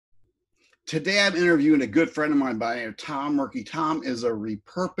Today I'm interviewing a good friend of mine by the name of Tom Merkey. Tom is a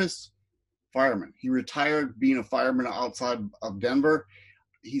repurposed fireman. He retired being a fireman outside of Denver.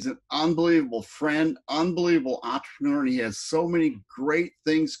 He's an unbelievable friend, unbelievable entrepreneur, and he has so many great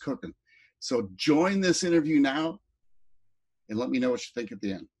things cooking. So join this interview now and let me know what you think at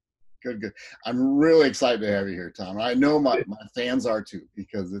the end. Good. I'm really excited to have you here, Tom. I know my fans are too,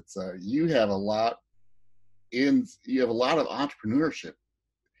 because it's you have a lot of entrepreneurship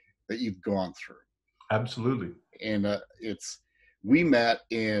that you've gone through. Absolutely. And we met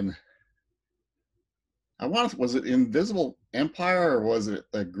in, was it Invisible Empire, or was it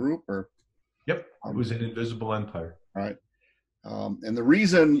a group, or? Yep, it was an Invisible Empire. Right. And the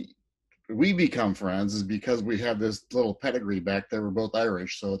reason we become friends is because we have this little pedigree back there. We're both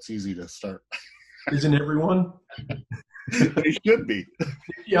Irish, so it's easy to start. Isn't everyone? They should be.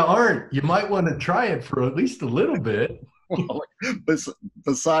 If you aren't, you might want to try it for at least a little bit. Well,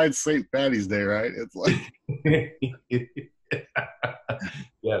 besides St. Patty's Day, right? It's like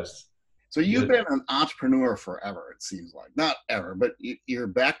Yes. So you've been an entrepreneur forever, it seems like. Not ever, but your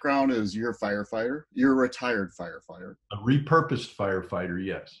background is you're a firefighter. You're a retired firefighter. A repurposed firefighter,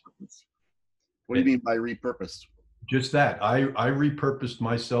 yes. What do you mean by repurposed? Just that. I repurposed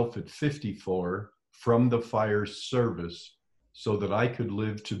myself at 54 from the fire service so that I could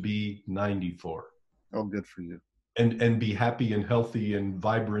live to be 94. Oh, good for you. And be happy and healthy and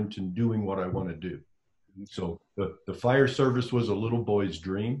vibrant and doing what I want to do. So the fire service was a little boy's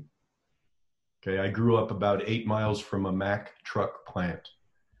dream. Okay, I grew up about 8 miles from a Mack truck plant.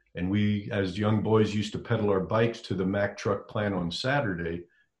 And we, as young boys, used to pedal our bikes to the Mack truck plant on Saturday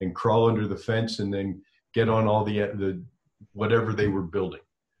and crawl under the fence and then get on all the whatever they were building.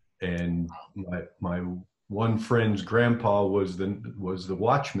 And my one friend's grandpa was the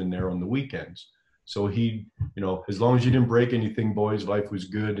watchman there on the weekends. So he, as long as you didn't break anything, boys, life was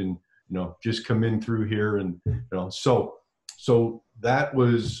good. And, just come in through here. And, so that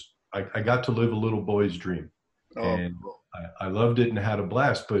was, I got to live a little boy's dream. Oh, and cool. I loved it and had a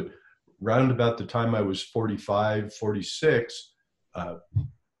blast. But round about the time I was 45, 46,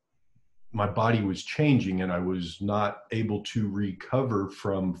 my body was changing and I was not able to recover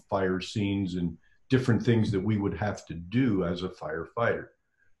from fire scenes and different things that we would have to do as a firefighter.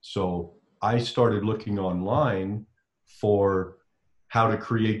 So I started looking online for how to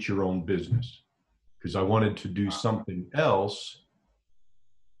create your own business because I wanted to do something else.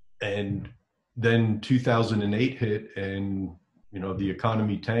 And then 2008 hit and, the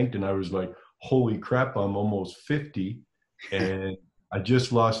economy tanked and I was like, holy crap, I'm almost 50 and I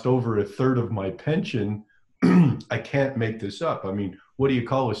just lost over a third of my pension. I can't make this up. I mean, what do you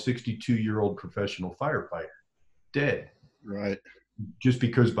call a 62-year-old professional firefighter? Dead. Right. Just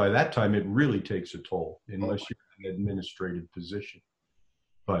because by that time it really takes a toll unless you're in an administrative position.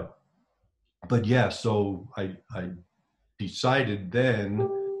 But yeah, so I decided then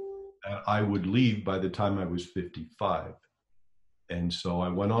that I would leave by the time I was 55. And so I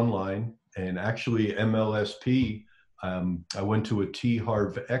went online and actually MLSP, I went to a T.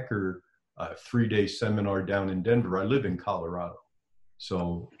 Harv Eker 3-day seminar down in Denver. I live in Colorado.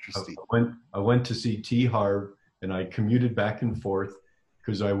 So I went to see T. Harv and I commuted back and forth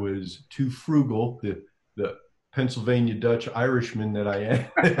because I was too frugal. The Pennsylvania Dutch Irishman that I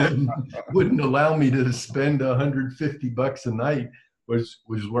am wouldn't allow me to spend $150 a night was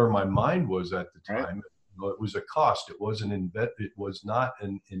where my mind was at the time. Right. It was a cost. It was not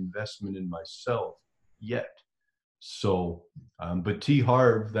an investment in myself yet. So, but T.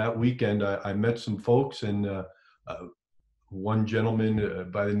 Harv, that weekend, I met some folks and one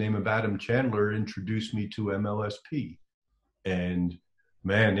gentleman by the name of Adam Chandler introduced me to MLSP. And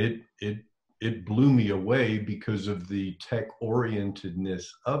man, it blew me away because of the tech orientedness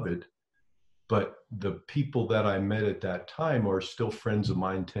of it. But the people that I met at that time are still friends of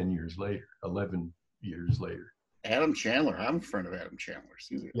mine 10 years later, 11 years later. Adam Chandler, I'm a friend of Adam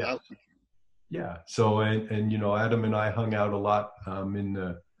Chandler's. Yeah. So, and Adam and I hung out a lot in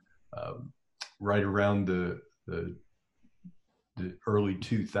the right around the early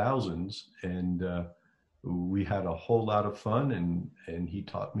 2000s, and we had a whole lot of fun, and he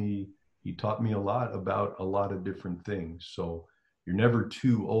taught me a lot about a lot of different things. So you're never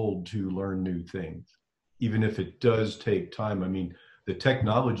too old to learn new things, even if it does take time. I mean, the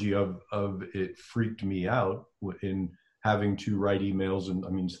technology of it freaked me out in having to write emails. And I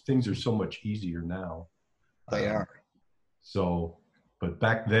mean, things are so much easier now. They are. So, but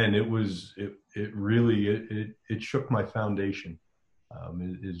back then it really shook my foundation,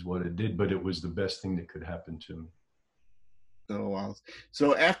 is what it did, but it was the best thing that could happen to me. So,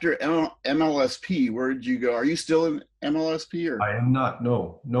 so after MLSP, where did you go? Are you still in MLSP or? I am not.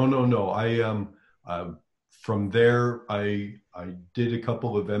 No, no, no, no. From there, I did a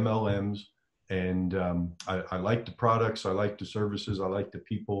couple of MLMs, and I like the products, I like the services, I like the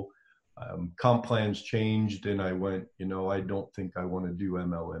people. Comp plans changed, and I went, I don't think I want to do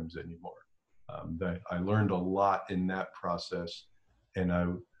MLMs anymore. I learned a lot in that process,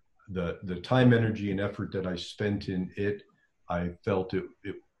 and the time, energy, and effort that I spent in it, I felt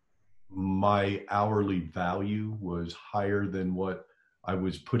my hourly value was higher than what I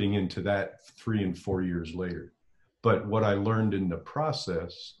was putting into that 3 and 4 years later. But what I learned in the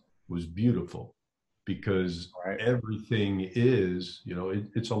process was beautiful, because Right. everything is,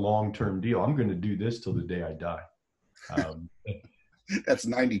 it's a long-term deal. I'm going to do this till the day I die. That's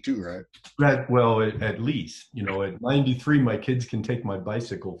 92, right? Well, at least, at 93, my kids can take my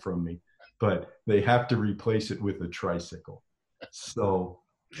bicycle from me, but they have to replace it with a tricycle. So,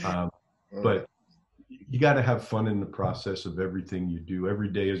 but you got to have fun in the process of everything you do. Every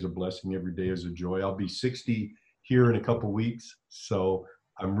day is a blessing. Every day is a joy. I'll be 60 here in a couple weeks, so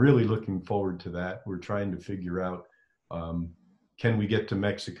I'm really looking forward to that. We're trying to figure out, can we get to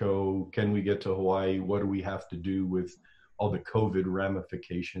Mexico? Can we get to Hawaii? What do we have to do with all the COVID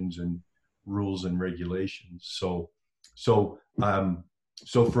ramifications and rules and regulations? So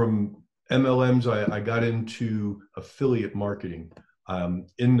from MLMs, I got into affiliate marketing.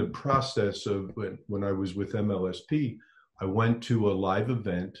 In the process of when I was with MLSP, I went to a live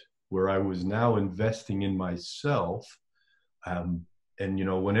event where I was now investing in myself. And,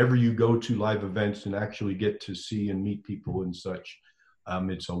 whenever you go to live events and actually get to see and meet people and such,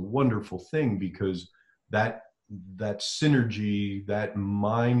 it's a wonderful thing, because that synergy, that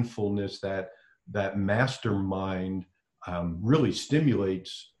mindfulness, that mastermind really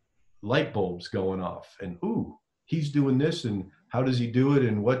stimulates light bulbs going off. And, ooh, he's doing this, and how does he do it,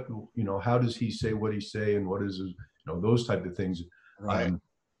 and what, how does he say what he say, and what is his, those type of things. Right.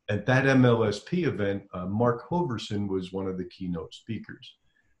 At that MLSP event, Mark Hoverson was one of the keynote speakers,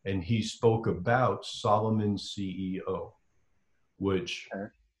 and he spoke about Solomon CEO, which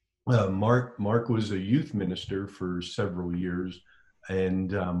Mark was a youth minister for several years,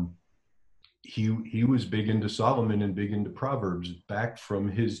 and he was big into Solomon and big into Proverbs back from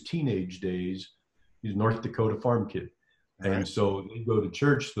his teenage days. He's a North Dakota farm kid. Right. And so they go to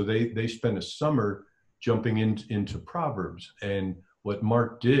church. So they spent a summer jumping into Proverbs. And what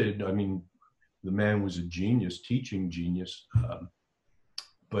Mark did, I mean, the man was a genius, teaching genius.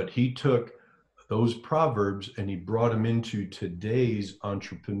 But he took those Proverbs and he brought them into today's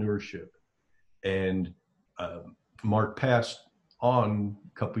entrepreneurship. And Mark passed on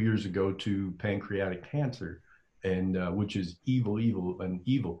a couple years ago to pancreatic cancer, and which is an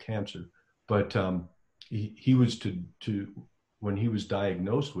evil cancer. But he was when he was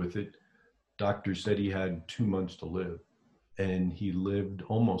diagnosed with it, doctors said he had 2 months to live, and he lived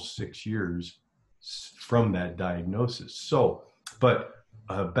almost 6 years from that diagnosis. So, but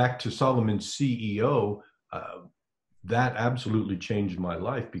back to Solomon's CEO, that absolutely changed my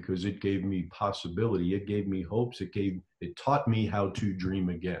life, because it gave me possibility. It gave me hopes. It taught me how to dream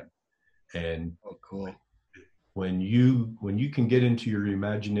again. And cool. When you can get into your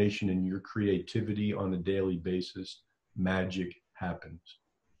imagination and your creativity on a daily basis, magic happens,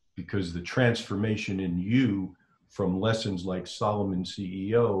 because the transformation in you from lessons like Solomon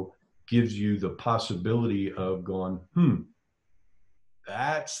CEO gives you the possibility of going,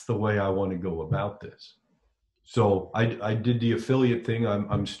 that's the way I want to go about this. So I did the affiliate thing.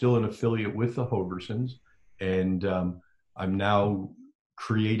 I'm still an affiliate with the Hoversons, and I'm now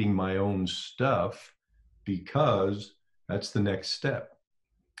creating my own stuff, because that's the next step.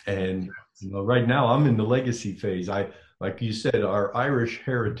 And right now I'm in the legacy phase. Like you said, our Irish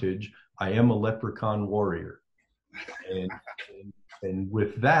heritage, I am a leprechaun warrior. And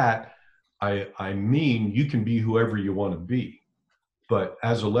with that, I mean, you can be whoever you want to be. But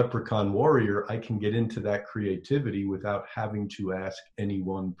as a leprechaun warrior, I can get into that creativity without having to ask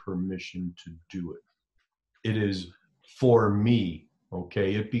anyone permission to do it. It is for me,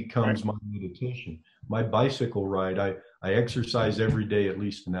 okay? It becomes my meditation. My bicycle ride, I exercise every day at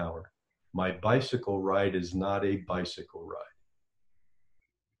least an hour. My bicycle ride is not a bicycle ride.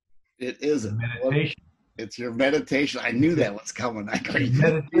 It isn't. Meditation. It's your meditation. I knew that was coming.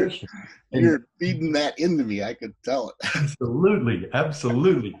 Meditation. You're feeding that into me. I could tell it. Absolutely,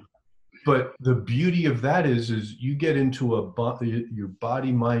 absolutely. But the beauty of that is you get into your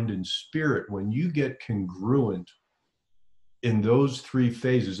body, mind, and spirit when you get congruent in those 3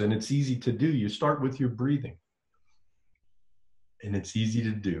 phases, and it's easy to do. You start with your breathing, and it's easy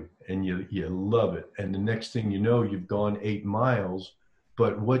to do, and you love it. And the next thing you know, you've gone 8 miles,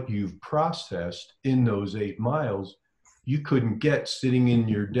 but what you've processed in those 8 miles, you couldn't get sitting in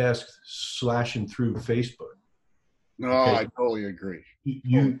your desk slashing through Facebook. No, Okay, I totally agree.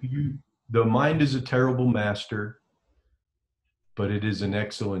 the mind is a terrible master, but it is an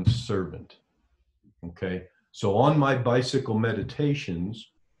excellent servant. Okay, so on my bicycle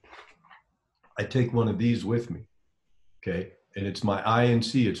meditations, I take one of these with me. Okay, and it's my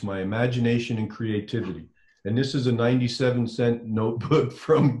INC, it's my imagination and creativity. And this is a 97-cent notebook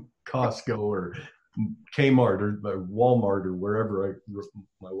from Costco or Kmart or Walmart or wherever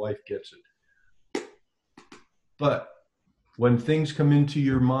my wife gets it. But when things come into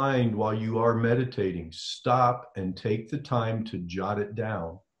your mind while you are meditating, stop and take the time to jot it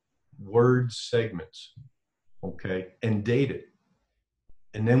down, word segments, okay, and date it.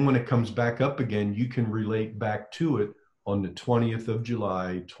 And then when it comes back up again, you can relate back to it on the 20th of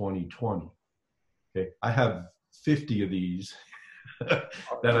July, 2020. Okay, I have 50 of these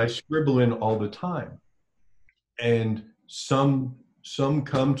that I scribble in all the time. And some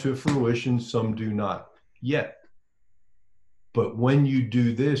come to fruition, some do not yet. But when you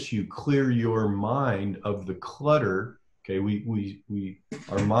do this, you clear your mind of the clutter. Okay,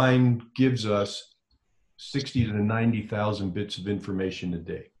 our mind gives us 60 to 90,000 bits of information a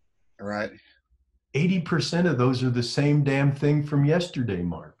day. All right. 80% of those are the same damn thing from yesterday,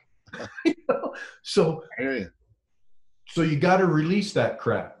 Mark. So I hear you. So you got to release that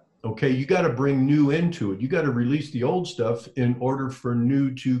crap. Okay, you got to bring new into it. You got to release the old stuff in order for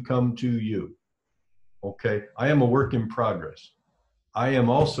new to come to you. Okay, I am a work in progress. I am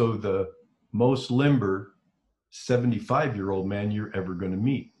also the most limber 75-year-old man you're ever going to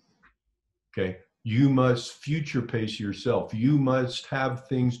meet. Okay, you must future pace yourself. You must have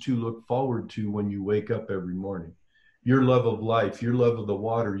things to look forward to when you wake up every morning. Your love of life, your love of the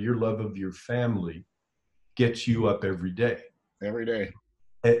water, your love of your family gets you up every day. Every day.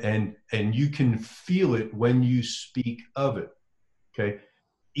 And you can feel it when you speak of it. Okay,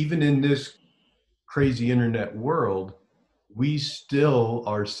 even in this crazy internet world, we still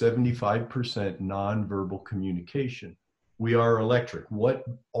are 75% nonverbal communication. We are electric. What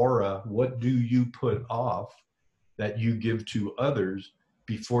aura, what do you put off that you give to others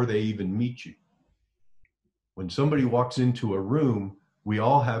before they even meet you? When somebody walks into a room, we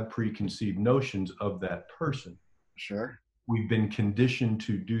all have preconceived notions of that person. Sure. We've been conditioned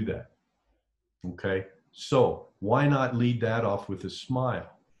to do that. Okay, so why not lead that off with a smile?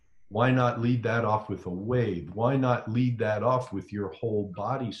 Why not lead that off with a wave? Why not lead that off with your whole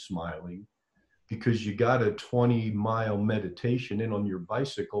body smiling? Because you got a 20-mile meditation in on your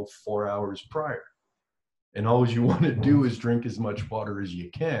bicycle 4 hours prior. And all you want to do is drink as much water as you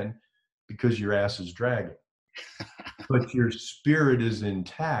can because your ass is dragging. But your spirit is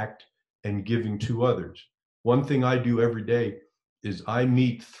intact and giving to others. One thing I do every day is I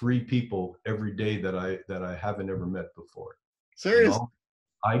meet 3 people every day that I haven't ever met before. Seriously?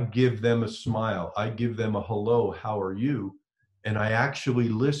 I give them a smile. I give them a hello, how are you? And I actually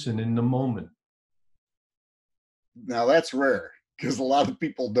listen in the moment. Now that's rare because a lot of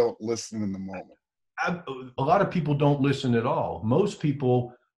people don't listen in the moment. A lot of people don't listen at all. Most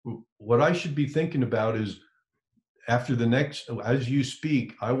people, what I should be thinking about is after the next, as you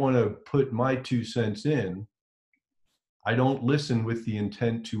speak, I want to put my 2 cents in. I don't listen with the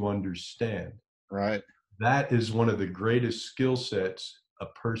intent to understand. Right. That is one of the greatest skill sets a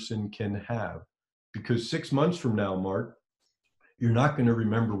person can have. Because 6 months from now, Mark, you're not going to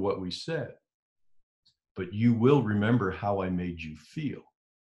remember what we said, but you will remember how I made you feel.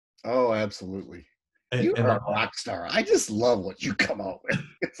 Oh, absolutely. And You're a rock star. I just love what you come out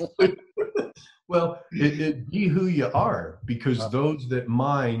with. Well, be who you are, because those that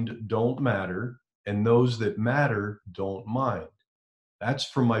mind don't matter, and those that matter don't mind. That's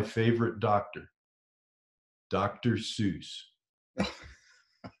from my favorite doctor, Dr. Seuss.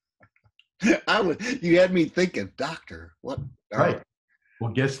 You had me thinking, doctor, what? Right.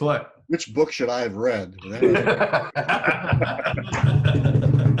 Well, guess what? Which book should I have read?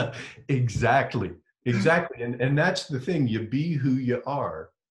 Exactly. And that's the thing. You be who you are.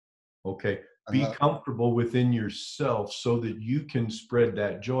 Okay. Be comfortable within yourself so that you can spread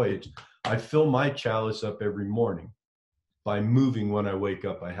that joy. I fill my chalice up every morning by moving when I wake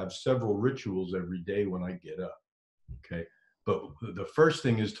up. I have several rituals every day when I get up. Okay. But the first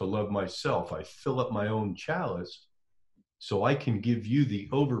thing is to love myself. I fill up my own chalice so I can give you the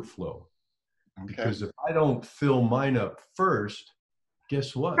overflow. Okay. Because if I don't fill mine up first,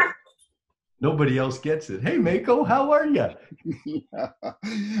 guess what? Nobody else gets it. Hey, Mako, how are you?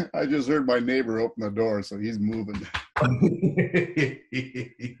 I just heard my neighbor open the door, so he's moving.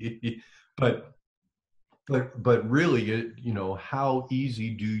 but but really, how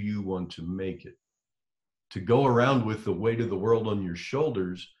easy do you want to make it? To go around with the weight of the world on your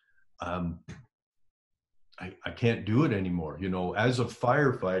shoulders, um, I can't do it anymore. As a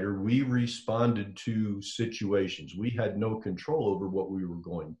firefighter, we responded to situations. We had no control over what we were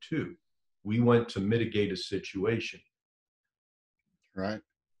going to. We went to mitigate a situation. Right.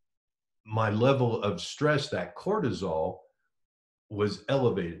 My level of stress, that cortisol, was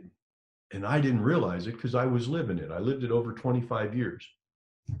elevated. And I didn't realize it because I was living it. I lived it over 25 years.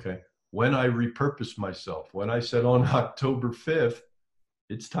 Okay. When I repurposed myself, when I said on October 5th,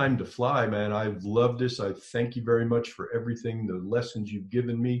 it's time to fly, man. I've loved this. I thank you very much for everything, the lessons you've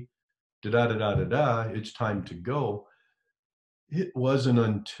given me. Da da da da da da. It's time to go. It wasn't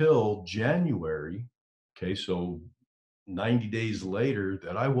until January, okay, so 90 days later,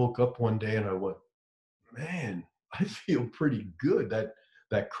 that I woke up one day and I went, man, I feel pretty good.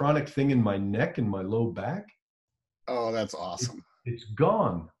 That chronic thing in my neck and my low back, Oh, that's it, awesome. it's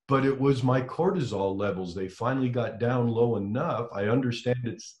gone. But it was my cortisol levels. They finally got down low enough. I understand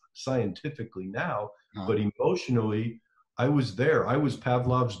it's scientifically now, Huh? but emotionally, I was there. I was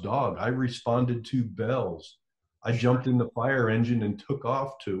Pavlov's dog. I responded to bells. I jumped in the fire engine and took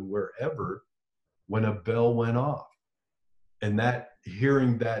off to wherever when a bell went off. And that,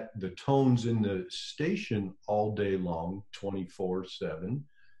 hearing that, the tones in the station all day long, 24/7,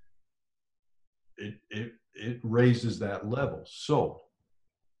 it raises that level. So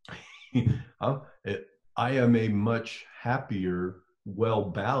I am a much happier, well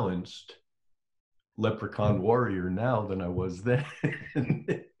balanced leprechaun warrior now than I was then.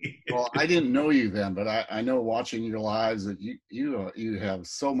 Well, I didn't know you then, but I know watching your lives that you have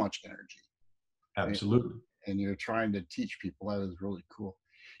so much energy, and, Absolutely. and you're trying to teach people. That is really cool.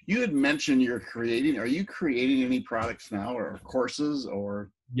 You had mentioned you're creating. Are you creating any products now, or courses,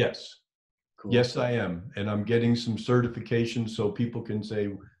 or Yes. cool? Yes, I am. And I'm getting some certifications so people can say,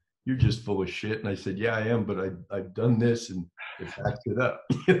 you're just full of shit. And I said, yeah, I am, but I've done this and it backs it up.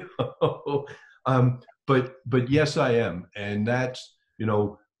 But yes, I am. And that's,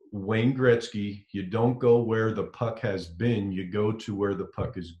 Wayne Gretzky, you don't go where the puck has been, you go to where the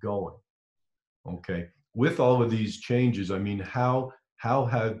puck is going. Okay. With all of these changes, I mean, how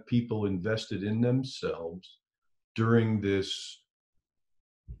have people invested in themselves during this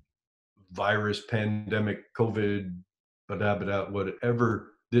virus, pandemic, COVID,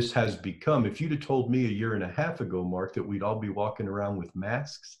 whatever this has become? If you'd have told me a year and a half ago, Mark, that we'd all be walking around with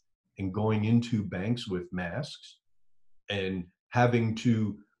masks and going into banks with masks and having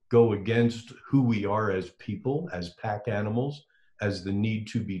to go against who we are as people, as pack animals, as the need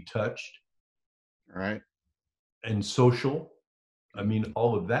to be touched Right. and social. I mean,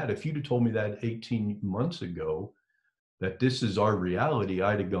 all of that. If you'd have told me that 18 months ago, that this is our reality,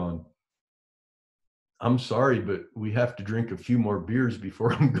 I'd have gone, I'm sorry, but we have to drink a few more beers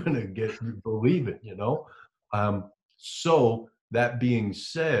before I'm going to believe it. So that being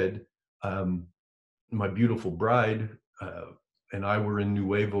said, my beautiful bride and I were in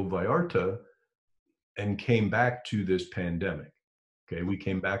Nuevo Vallarta and came back to this pandemic. Okay. We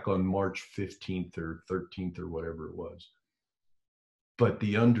came back on March 15th or 13th or whatever it was. But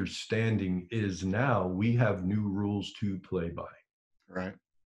the understanding is now we have new rules to play by. Right.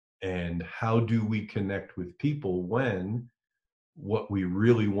 And how do we connect with people when what we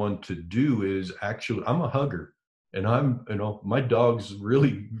really want to do is actually, I'm a hugger and my dog's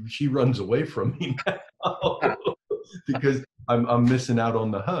really, she runs away from me now because I'm missing out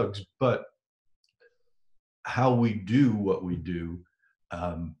on the hugs. But how we do what we do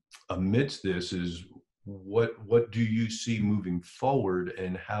amidst this is what do you see moving forward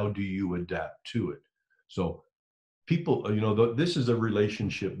and how do you adapt to it? So people, this is a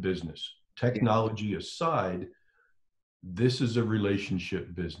relationship business. Yeah. Technology aside, this is a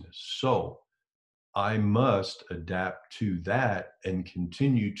relationship business. So I must adapt to that and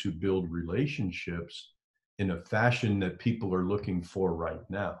continue to build relationships in a fashion that people are looking for right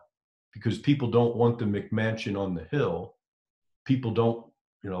now. Because people don't want the McMansion on the hill. People don't,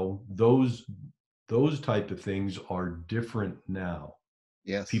 those type of things are different now.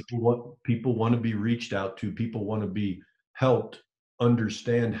 Yes. People want to be reached out to. People want to be helped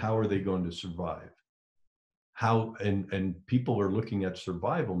understand how are they going to survive. And people are looking at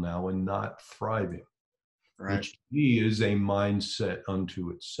survival now and not thriving, Right. which to me is a mindset unto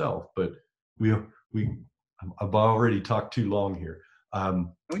itself. But we we I've already talked too long here. Oh,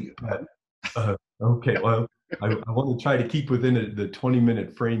 you But, haven't. okay, well, I want to try to keep within the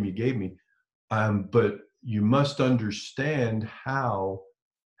 20-minute frame you gave me. But you must understand how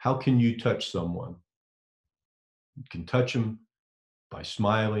can you touch someone? You can touch them by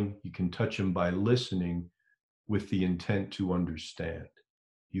smiling. You can touch them by listening with the intent to understand.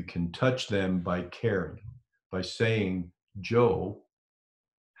 You can touch them by caring, by saying, Joe,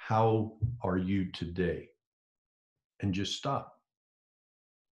 how are you today? And just stop.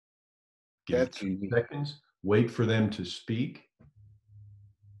 Give it That's 2 seconds, wait for them to speak,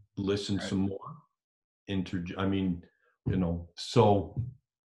 listen right. some more. I mean, so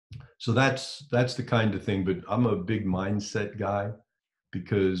that's the kind of thing. But I'm a big mindset guy,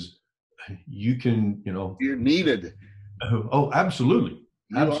 because you can, You're needed. oh, absolutely.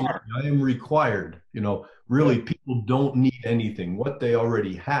 You Absolutely. are. I am required. Yeah. Really, people don't need anything. What they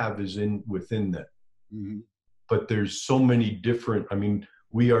already have is within them. Mhm. But there's so many different, I mean,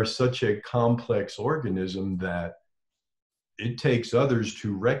 we are such a complex organism that it takes others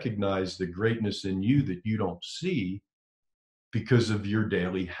to recognize the greatness in you that you don't see, because of your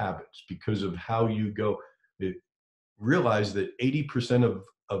daily habits, because of how you go. Realize that 80%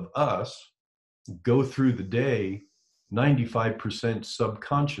 of us go through the day 95%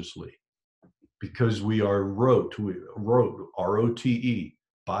 subconsciously, because we are rote, R-O-T-E,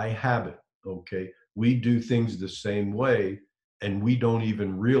 by habit. Okay. We do things the same way, and we don't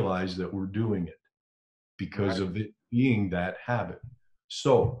even realize that we're doing it because Right. of it being that habit.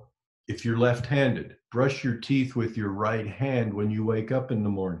 So if you're left-handed, brush your teeth with your right hand when you wake up in the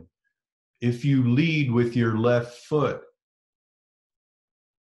morning. If you lead with your left foot,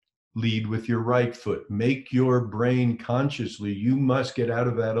 lead with your right foot. Make your brain consciously. You must get out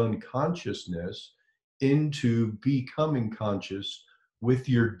of that unconsciousness into becoming conscious with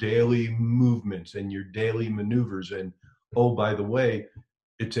your daily movements and your daily maneuvers. And oh, by the way,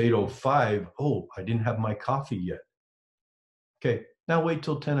 it's 8:05. Oh, I didn't have my coffee yet. Okay, now wait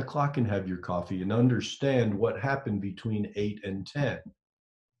till 10 o'clock and have your coffee and understand what happened between 8 and 10.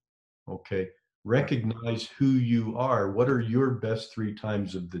 Okay, Right. recognize who you are. What are your best 3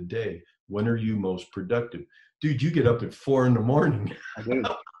 times of the day? When are you most productive? Dude, you get up at 4 in the morning. I do.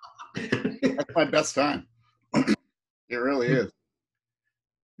 That's my best time. It really is.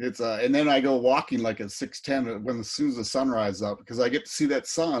 It's and then I go walking like at 6:10 when as soon as the sun rises up, because I get to see that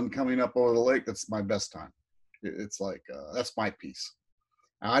sun coming up over the lake. That's my best time. It's like that's my piece.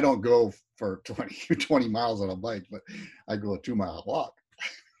 I don't go for 20 miles on a bike, but I go a 2 mile walk.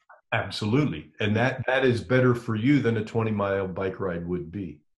 Absolutely. And that is better for you than a 20-mile bike ride would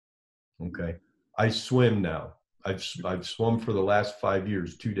be. Okay. I swim now. I've swum for the last 5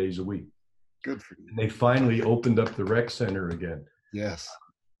 years, 2 days a week. Good for you. And they finally opened up the rec center again. Yes.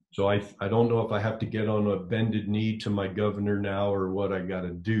 So I don't know if I have to get on a bended knee to my governor now or what I got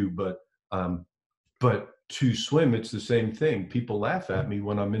to do, but to swim, it's the same thing. People laugh at me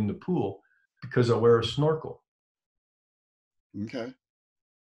when I'm in the pool because I wear a snorkel. Okay.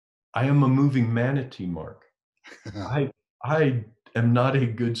 I am a moving manatee, Mark. I am not a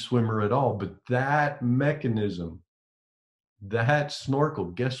good swimmer at all, but that mechanism, that snorkel,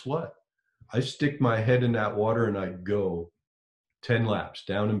 guess what? I stick my head in that water and I go 10 laps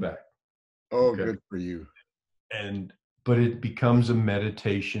down and back. Oh, Okay. good for you. But it becomes a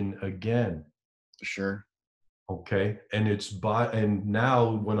meditation again. Sure. Okay. And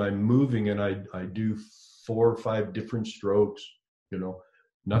now when I'm moving and I do 4 or 5 different strokes,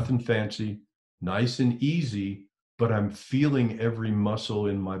 nothing fancy, nice and easy, but I'm feeling every muscle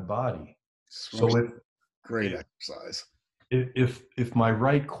in my body. Swimming, So great exercise. if my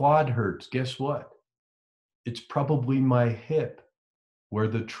right quad hurts, guess what? It's probably my hip where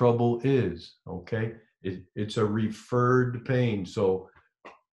the trouble is. Okay. It's a referred pain. So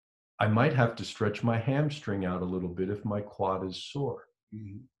I might have to stretch my hamstring out a little bit if my quad is sore.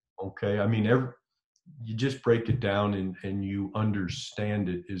 Mhm. Okay. I mean, you just break it down and you understand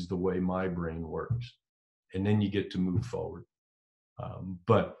it is the way my brain works. And then you get to move forward.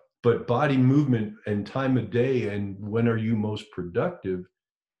 But body movement and time of day and when are you most productive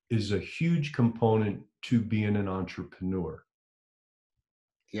is a huge component to being an entrepreneur,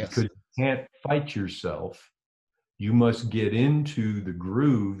 Yes. because you can't fight yourself. You must get into the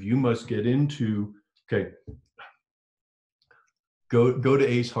groove. You must get into, okay, go to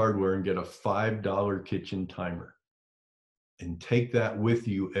Ace Hardware and get a $5 kitchen timer and take that with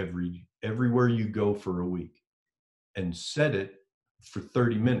you everywhere you go for a week and set it for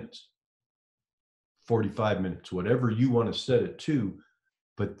 30 minutes, 45 minutes, whatever you want to set it to.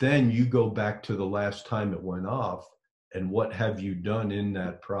 But then you go back to the last time it went off and what have you done in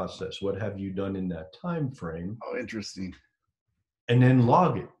that process? What have you done in that time frame? Oh, interesting. And then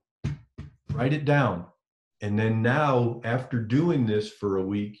log it, write it down. And then now, after doing this for a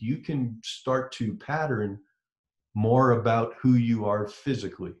week, you can start to pattern more about who you are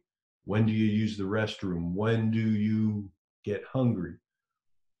physically. When do you use the restroom? When do you get hungry?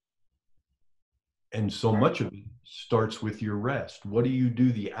 And so much of it starts with your rest. What do you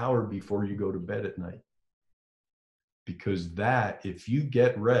do the hour before you go to bed at night? Because that, if you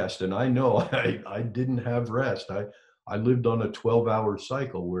get rest, and I know I didn't have rest. I lived on a 12-hour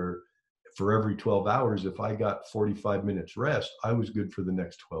cycle where for every 12 hours, if I got 45 minutes rest, I was good for the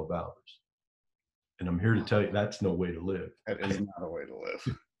next 12 hours. And I'm here to tell you that's no way to live. That is not a way to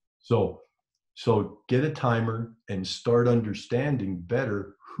live. So get a timer and start understanding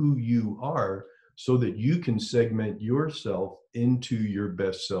better who you are so that you can segment yourself into your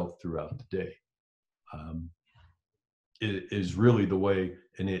best self throughout the day. It is really the way,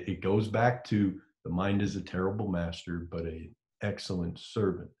 and it goes back to the mind is a terrible master, but an excellent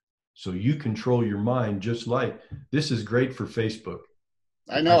servant. So you control your mind, just like this is great for Facebook.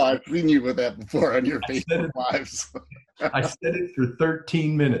 I know, I've seen you with that before on your Facebook Lives. I said it for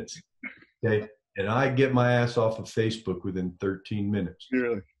 13 minutes, okay? And I get my ass off of Facebook within 13 minutes.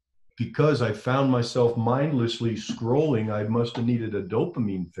 Really? Because I found myself mindlessly scrolling. I must have needed a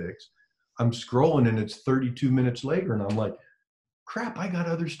dopamine fix. I'm scrolling and it's 32 minutes later and I'm like, crap, I got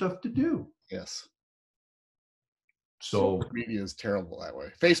other stuff to do. Yes. So social media is terrible that way.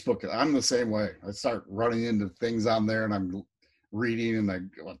 Facebook, I'm the same way. I start running into things on there and I'm reading and I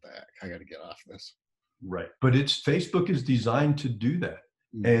go, what the heck? I got to get off this. Right. But Facebook is designed to do that.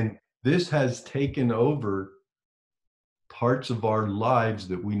 Mm-hmm. And this has taken over parts of our lives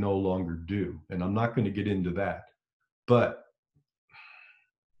that we no longer do. And I'm not going to get into that. But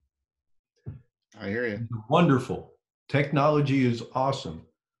I hear you. Wonderful. Technology is awesome,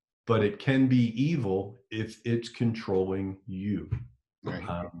 but it can be evil if it's controlling you.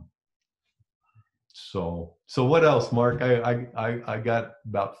 Right. So what else, Mark? I got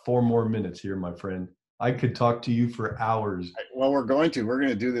about 4 more minutes here, my friend. I could talk to you for hours. Well, we're going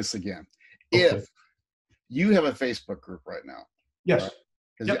to do this again. Okay. If you have a Facebook group right now. Yes.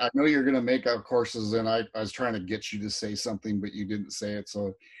 Because I know you're going to make out courses, and I was trying to get you to say something, but you didn't say it.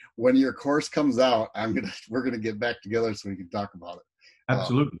 So when your course comes out, we're gonna get back together so we can talk about it.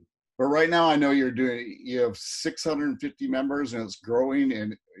 Absolutely. But right now, I know you have 650 members, and it's growing.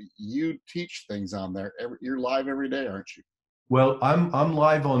 And you teach things on there. You're live every day, aren't you? Well, I'm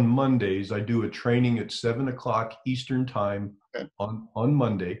live on Mondays. I do a training at 7:00 Eastern time on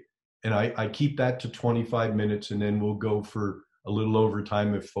Monday, and I keep that to 25 minutes, and then we'll go for a little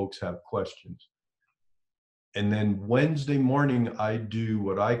overtime if folks have questions. And then Wednesday morning, I do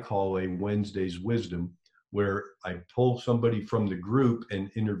what I call a Wednesday's Wisdom, where I pull somebody from the group and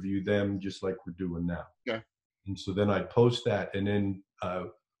interview them just like we're doing now. Yeah. And so then I post that. And then I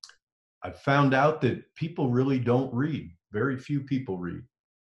found out that people really don't read. Very few people read.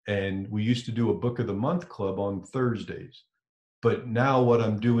 And we used to do a Book of the Month club on Thursdays. But now what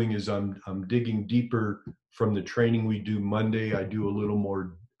I'm doing is I'm digging deeper from the training we do Monday. I do a little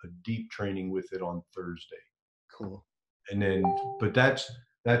more deep training with it on Thursday. Cool. And then, but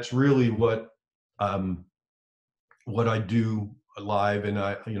that's really what I do live. And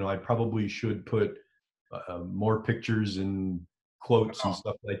I probably should put more pictures and quotes and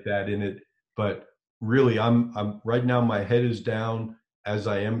stuff like that in it. But really, I'm right now, my head is down as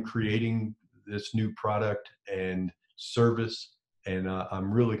I am creating this new product and service. And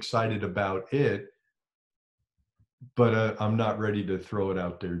I'm real excited about it, but I'm not ready to throw it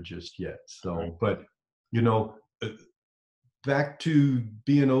out there just yet. So, but back to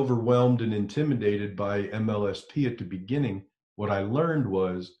being overwhelmed and intimidated by MLSP at the beginning, what I learned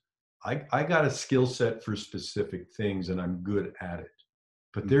was I got a skill set for specific things and I'm good at it,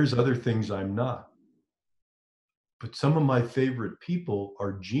 but there's other things I'm not. But some of my favorite people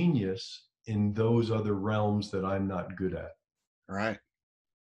are genius in those other realms that I'm not good at. Right.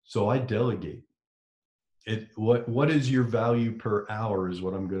 So I delegate. What is your value per hour is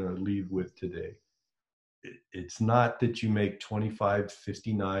what I'm going to leave with today. It's not that you make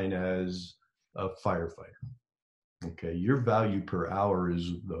 $25.59 as a firefighter. Okay, your value per hour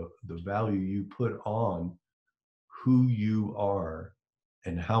is the value you put on who you are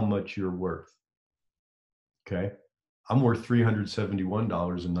and how much you're worth. Okay, I'm worth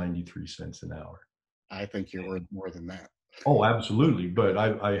 $371.93 an hour. I think you're worth more than that. Oh, absolutely, but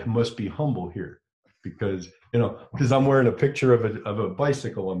I must be humble here because I'm wearing a picture of a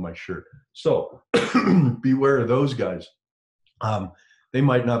bicycle on my shirt. So beware of those guys. They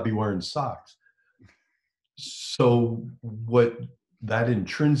might not be wearing socks. So what that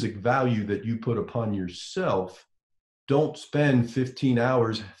intrinsic value that you put upon yourself, don't spend 15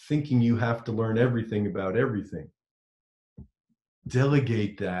 hours thinking you have to learn everything about everything.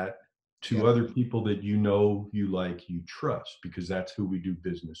 Delegate that to Yep. other people that you know, you like, you trust, because that's who we do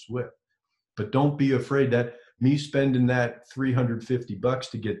business with. But don't be afraid that me spending that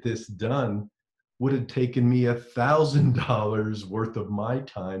 $350 to get this done would have taken me $1,000 worth of my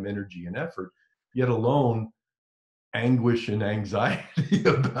time, energy, and effort, yet alone anguish and anxiety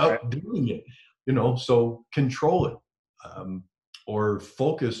about doing it. So control it, or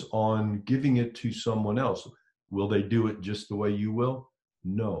focus on giving it to someone else. Will they do it just the way you will?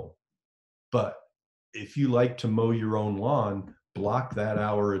 No. But if you like to mow your own lawn, block that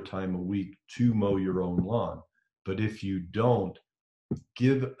hour of time a week to mow your own lawn. But if you don't,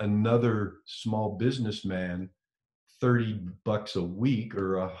 give another small businessman $30 a week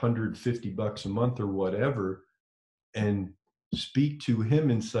or $150 a month or whatever, and speak to him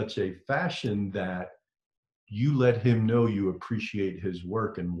in such a fashion that you let him know you appreciate his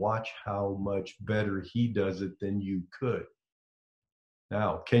work, and watch how much better he does it than you could.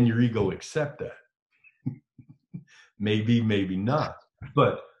 Now, can your ego accept that? Maybe, maybe not.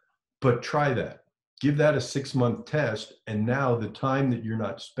 But try that. Give that a 6-month test. And now the time that you're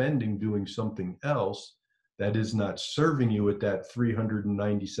not spending doing something else that is not serving you at that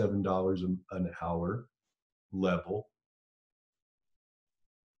 $397 an hour level,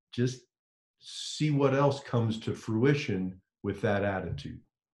 just see what else comes to fruition with that attitude.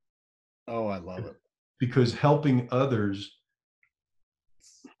 Oh, I love it. Because helping others,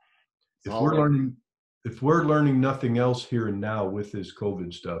 if we're learning nothing else here and now with this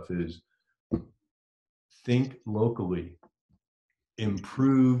COVID stuff, is think locally.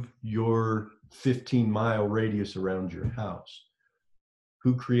 Improve your 15-mile radius around your house.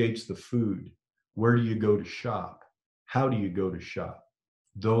 Who creates the food? Where do you go to shop? How do you go to shop?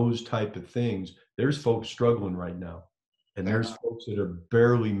 Those type of things. There's folks struggling right now. And there's folks that are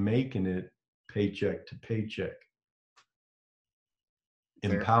barely making it paycheck to paycheck.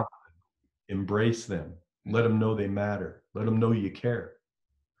 Empower them. Embrace them. Let them know they matter. Let them know you care.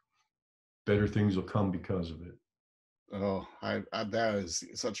 Better things will come because of it. Oh, that is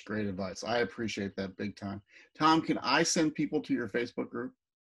such great advice. I appreciate that big time. Tom, can I send people to your Facebook group?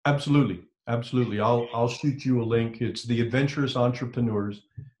 Absolutely. Absolutely. I'll shoot you a link. It's the Adventurous Entrepreneurs,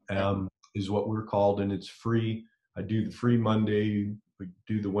 is what we're called, and it's free. I do the free Monday, we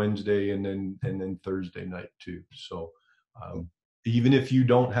do the Wednesday, and then Thursday night too. So even if you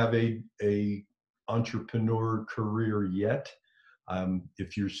don't have a entrepreneur career yet,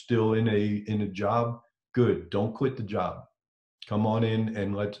 if you're still in a job, good. Don't quit the job. Come on in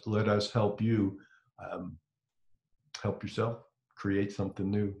and let us help you help yourself create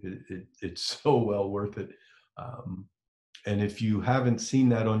something new. It's so well worth it. And if you haven't seen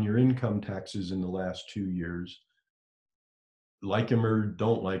that on your income taxes in the last 2 years, like him or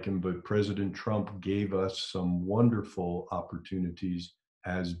don't like him, but President Trump gave us some wonderful opportunities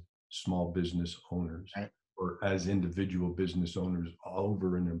as small business owners, or as individual business owners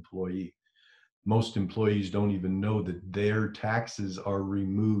over an employee. Most employees don't even know that their taxes are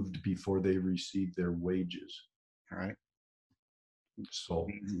removed before they receive their wages. All right. So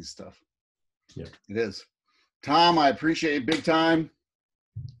easy stuff. Yeah, it is. Tom, I appreciate it big time.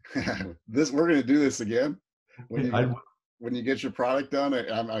 We're going to do this again when you get your product done.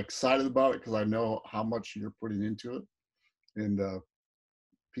 I'm excited about it because I know how much you're putting into it. And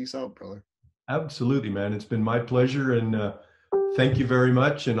peace out, brother. Absolutely, man. It's been my pleasure, and thank you very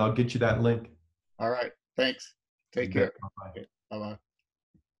much. And I'll get you that link. All right. Thanks. Take care. Bye-bye. Bye-bye.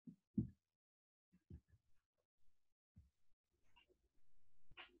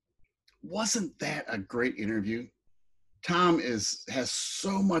 Wasn't that a great interview? Tom has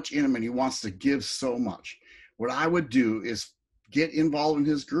so much in him, and he wants to give so much. What I would do is get involved in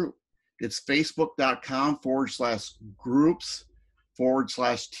his group. It's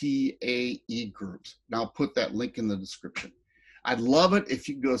facebook.com/groups/TAE groups. And I'll put that link in the description. I'd love it if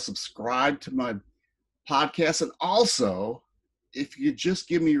you go subscribe to my podcast, and also if you just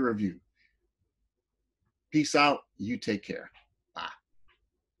give me a review. Peace out. You take care.